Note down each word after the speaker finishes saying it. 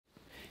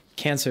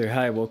Cancer,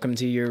 hi, welcome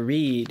to your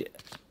read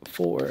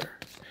for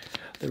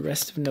the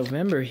rest of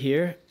November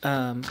here.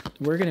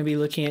 We're going to be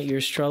looking at your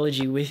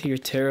astrology with your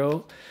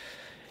tarot.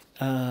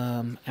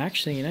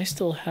 Actually, and I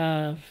still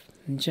have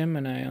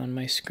Gemini on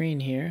my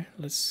screen here.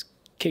 Let's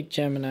kick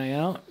Gemini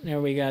out.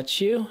 There we got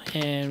you,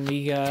 and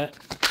we got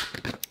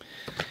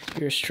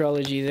your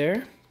astrology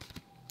there.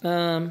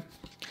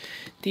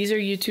 These are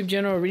YouTube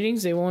general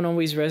readings. They won't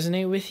always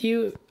resonate with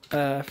you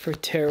for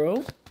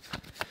tarot.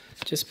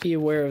 Just be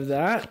aware of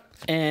that.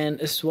 And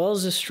as well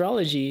as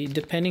astrology,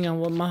 depending on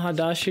what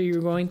Mahadasha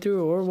you're going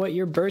through or what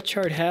your birth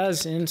chart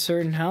has in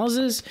certain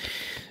houses,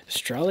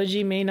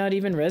 astrology may not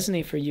even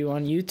resonate for you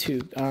on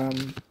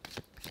YouTube.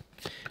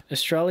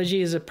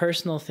 Astrology is a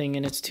personal thing,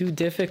 and it's too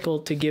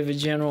difficult to give a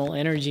general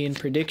energy and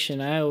prediction,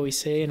 I always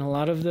say. And a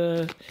lot of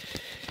the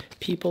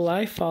people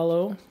I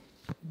follow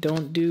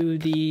don't do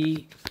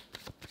the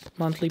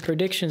monthly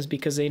predictions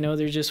because they know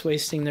they're just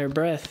wasting their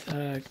breath.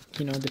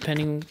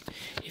 Depending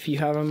if you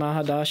have a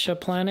Mahadasha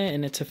planet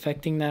and it's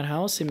affecting that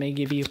house, it may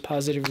give you a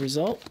positive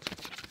result,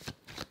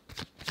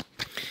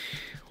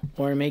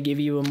 or it may give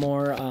you a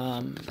more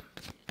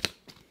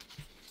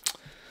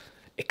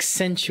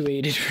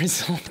accentuated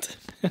result.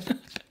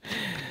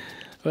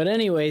 But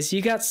anyways,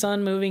 you got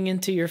Sun moving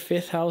into your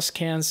 5th house,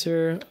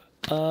 Cancer,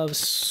 of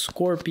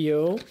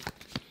Scorpio.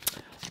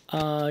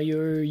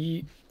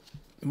 Your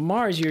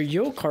Mars, your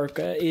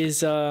Yokarka,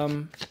 is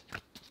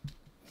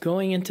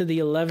going into the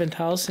 11th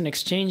house and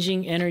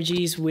exchanging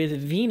energies with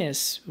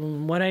Venus.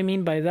 What I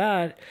mean by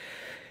that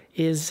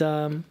is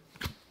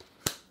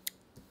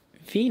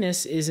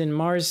Venus is in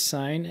Mars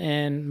sign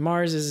and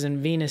Mars is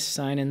in Venus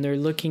sign, and they're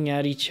looking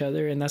at each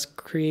other, and that's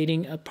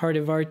creating a part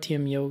of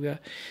Artyom Yoga.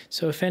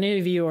 So if any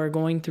of you are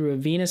going through a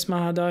Venus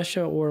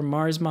Mahadasha or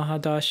Mars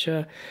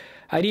Mahadasha,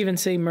 I'd even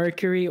say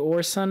Mercury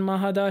or Sun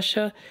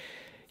Mahadasha,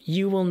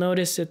 you will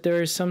notice that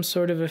there is some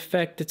sort of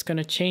effect that's going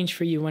to change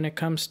for you when it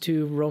comes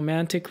to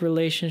romantic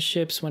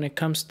relationships, when it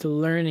comes to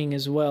learning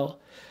as well.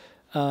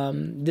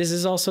 This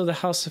is also the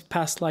house of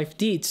past life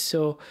deeds,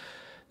 so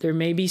there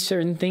may be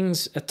certain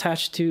things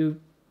attached to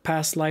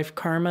past life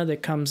karma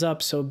that comes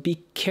up. So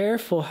be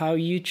careful how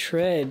you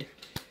tread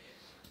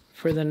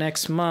for the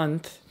next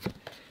month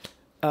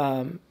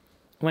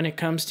when it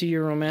comes to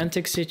your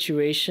romantic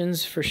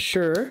situations, for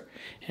sure,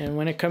 and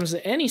when it comes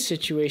to any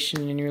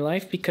situation in your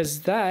life,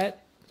 because that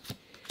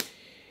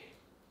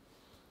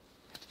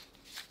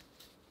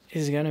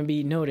is going to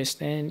be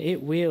noticed, and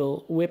it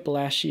will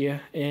whiplash you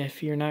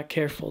if you're not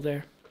careful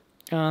there.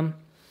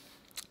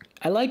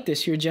 I like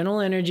this. Your general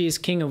energy is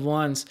King of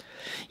Wands.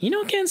 You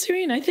know,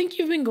 Cancerian, I think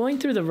you've been going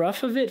through the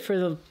rough of it for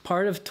the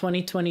part of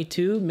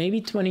 2022, maybe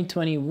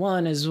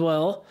 2021 as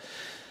well.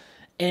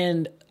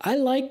 And I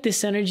like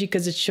this energy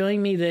because it's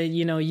showing me that,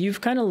 you know, you've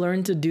kind of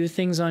learned to do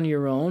things on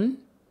your own,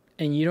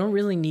 and you don't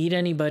really need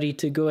anybody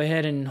to go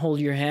ahead and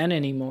hold your hand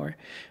anymore.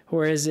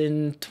 Whereas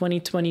in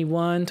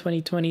 2021,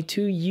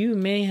 2022, you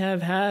may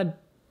have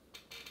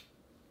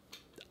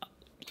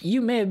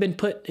been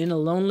put in a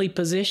lonely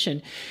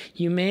position.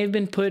 You may have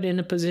been put in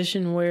a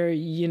position where,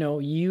 you know,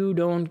 you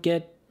don't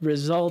get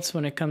results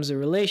when it comes to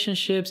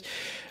relationships,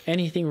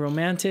 anything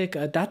romantic.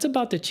 That's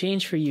about to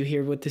change for you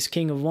here with this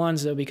King of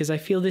Wands, though, because I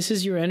feel this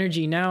is your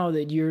energy now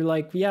that you're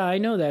like, yeah, I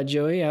know that,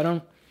 Joey.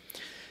 I'm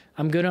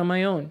good on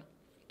my own.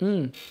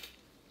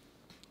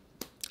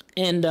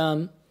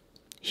 And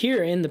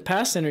here in the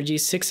past energy,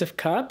 6 of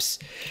Cups,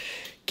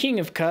 King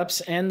of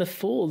Cups, and the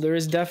Fool, there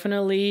is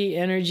definitely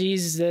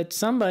energies that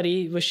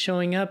somebody was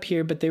showing up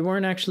here, but they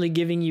weren't actually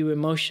giving you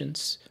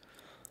emotions.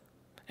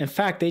 In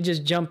fact, they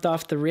just jumped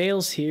off the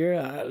rails here.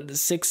 The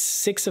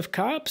six of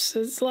Cups,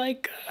 it's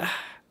like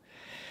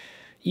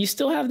you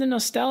still have the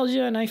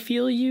nostalgia, and I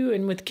feel you.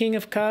 And with King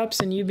of Cups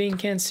and you being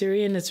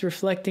Cancerian, it's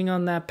reflecting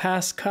on that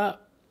past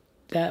cup,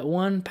 that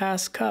one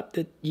past cup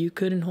that you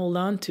couldn't hold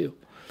on to.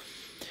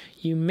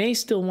 You may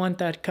still want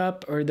that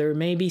cup, or there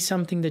may be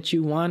something that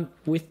you want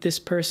with this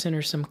person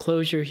or some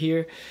closure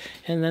here.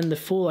 And then the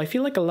Fool, I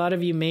feel like a lot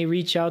of you may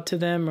reach out to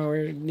them, or,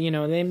 you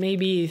know, they may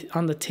be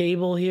on the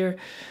table here.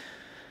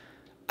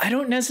 I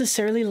don't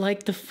necessarily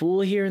like the Fool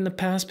here in the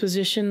past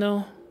position,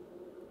 though,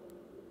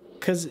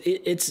 because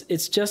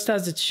it's just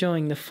as it's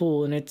showing, the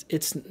Fool, and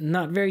it's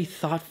not very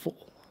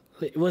thoughtful.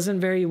 It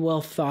wasn't very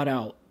well thought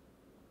out.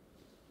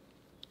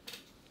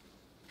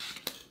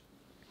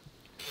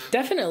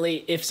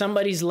 Definitely, if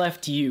somebody's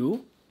left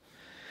you,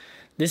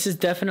 this is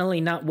definitely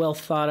not well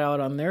thought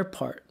out on their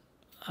part.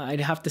 I'd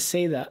have to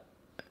say that.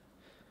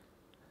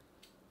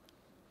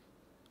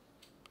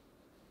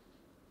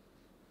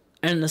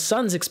 And the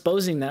Sun's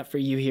exposing that for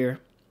you here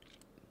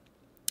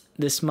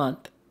this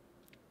month.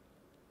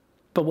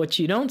 But what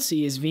you don't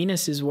see is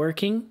Venus is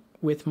working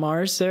with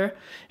Mars there,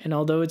 and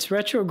although it's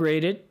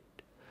retrograded,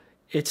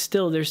 it's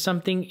still, there's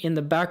something in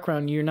the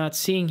background you're not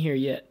seeing here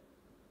yet.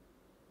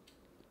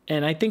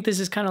 And I think this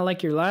is kind of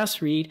like your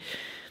last read,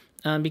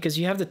 because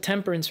you have the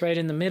Temperance right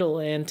in the middle.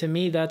 And to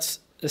me, that's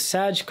a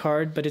Sag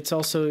card, but it's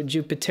also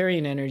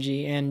Jupiterian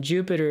energy. And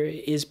Jupiter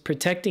is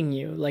protecting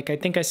you. Like, I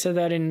think I said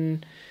that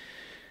in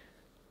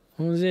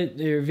What was it?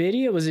 Your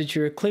video? Was it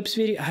your eclipse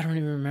video? I don't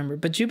even remember.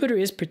 But Jupiter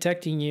is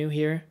protecting you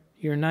here.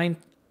 Your ninth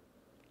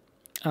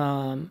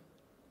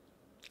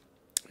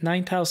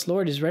house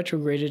lord is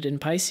retrograded in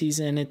Pisces,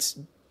 and it's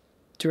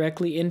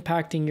directly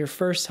impacting your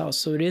first house.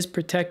 So it is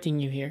protecting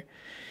you here.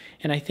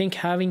 And I think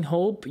having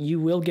hope,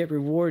 you will get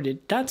rewarded.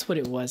 That's what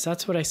it was.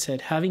 That's what I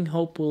said. Having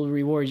hope will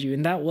reward you.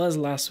 And that was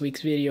last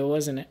week's video,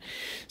 wasn't it?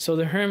 So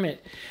the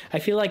Hermit, I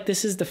feel like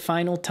this is the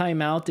final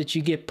time out that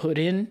you get put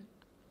in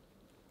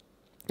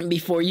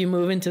before you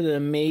move into the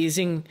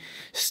amazing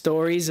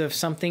stories of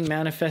something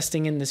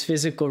manifesting in this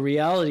physical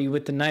reality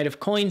with the Knight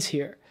of Coins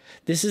here.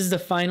 This is the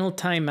final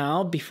time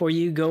out before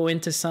you go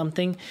into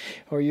something,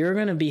 or you're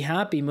going to be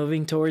happy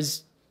moving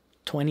towards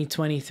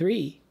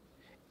 2023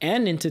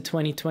 and into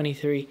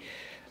 2023.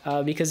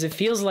 Because it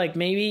feels like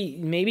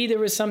maybe there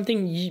was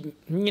something, you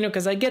know,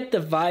 because I get the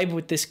vibe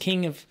with this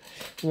King of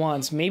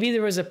Wands. Maybe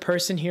there was a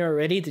person here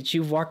already that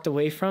you've walked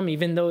away from,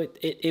 even though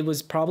it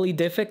was probably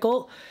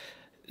difficult.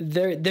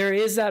 There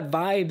is that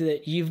vibe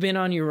that you've been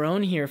on your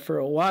own here for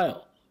a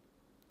while.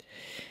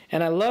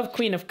 And I love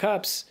Queen of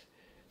Cups.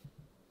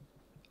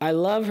 I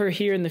love her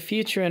here in the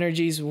future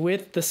energies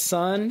with the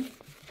Sun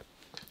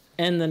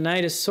and the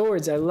Knight of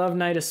Swords. I love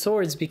Knight of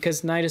Swords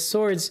because Knight of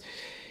Swords,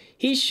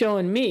 he's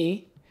showing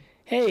me,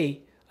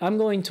 hey, I'm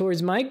going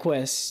towards my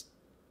quest,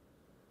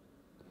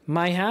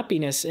 my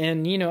happiness.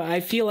 And, you know, I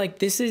feel like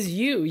this is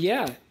you.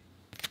 Yeah.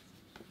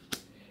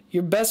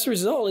 Your best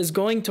result is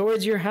going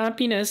towards your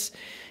happiness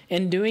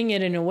and doing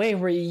it in a way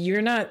where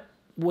you're not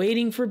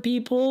waiting for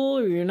people,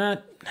 or you're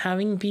not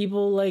having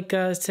people like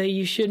say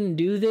you shouldn't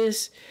do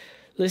this,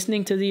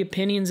 listening to the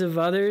opinions of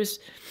others.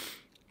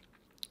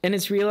 And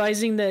it's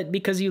realizing that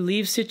because you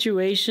leave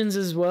situations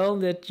as well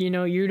that, you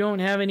know, you don't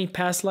have any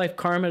past life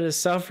karma to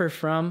suffer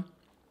from.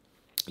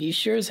 You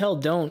sure as hell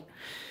don't.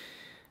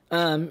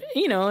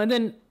 You know, and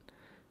then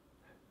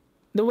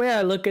the way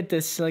I look at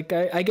this, like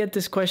I get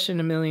this question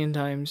a million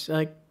times.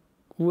 Like,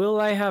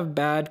 will I have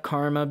bad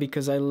karma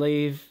because I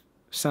leave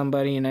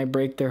somebody and I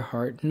break their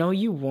heart? No,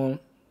 you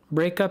won't.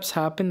 Breakups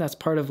happen. That's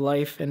part of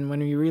life. And when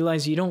you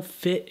realize you don't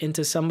fit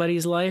into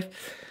somebody's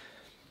life,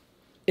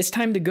 it's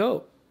time to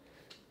go.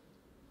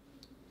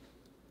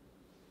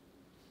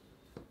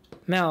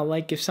 Now,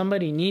 like if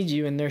somebody needs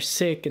you and they're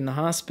sick in the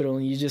hospital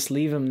and you just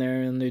leave them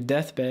there on their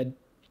deathbed,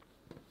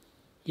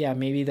 yeah,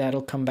 maybe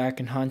that'll come back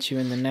and haunt you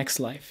in the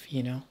next life,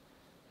 you know.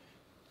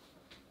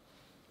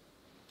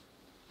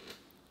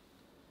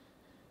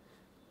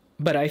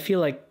 But I feel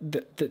like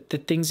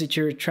the things that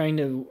you're trying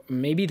to,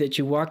 maybe that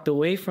you walked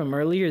away from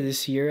earlier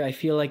this year, I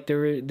feel like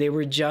they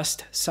were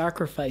just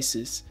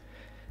sacrifices.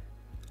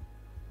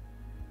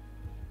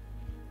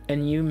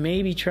 And you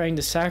may be trying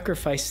to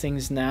sacrifice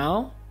things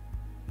now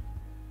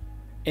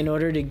in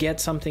order to get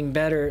something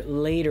better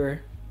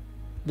later.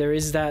 There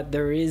is that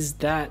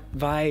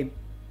vibe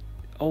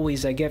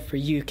always I get for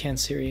you,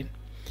 Cancerian.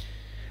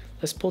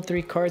 Let's pull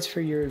 3 cards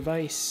for your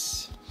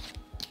advice.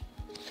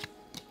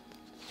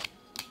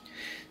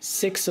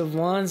 6 of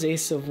Wands,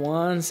 Ace of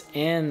Wands,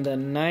 and the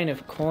 9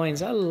 of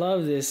Coins. I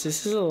love this.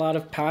 This is a lot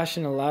of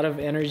passion, a lot of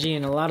energy,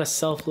 and a lot of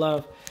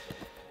self-love.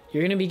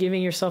 You're going to be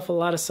giving yourself a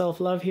lot of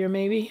self-love here,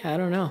 maybe? I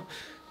don't know.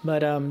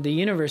 But the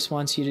universe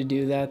wants you to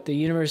do that. The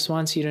universe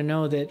wants you to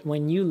know that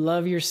when you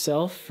love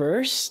yourself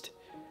first,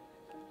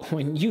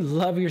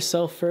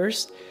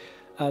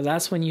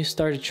 that's when you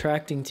start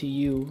attracting to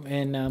you.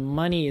 And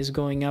money is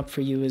going up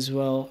for you as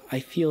well. I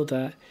feel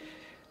that.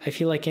 I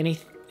feel like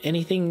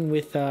anything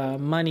with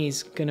money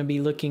is going to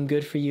be looking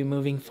good for you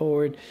moving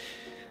forward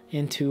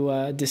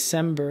into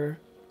December.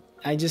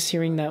 I just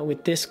hearing that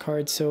with this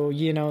card. So,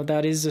 you know,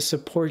 that is the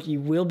support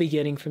you will be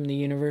getting from the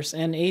universe.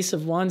 And Ace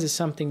of Wands is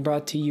something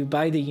brought to you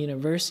by the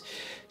universe.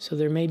 So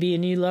there may be a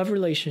new love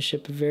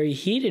relationship, a very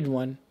heated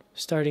one,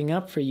 starting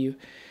up for you.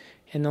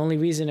 And the only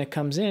reason it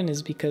comes in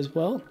is because,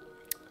 well,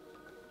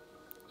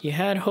 you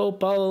had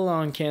hope all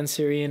along,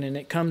 Cancerian, and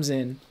it comes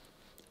in.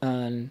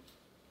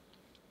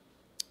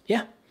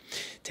 Yeah.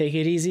 Take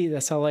it easy.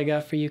 That's all I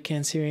got for you,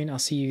 Cancerian. I'll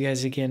see you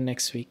guys again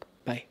next week.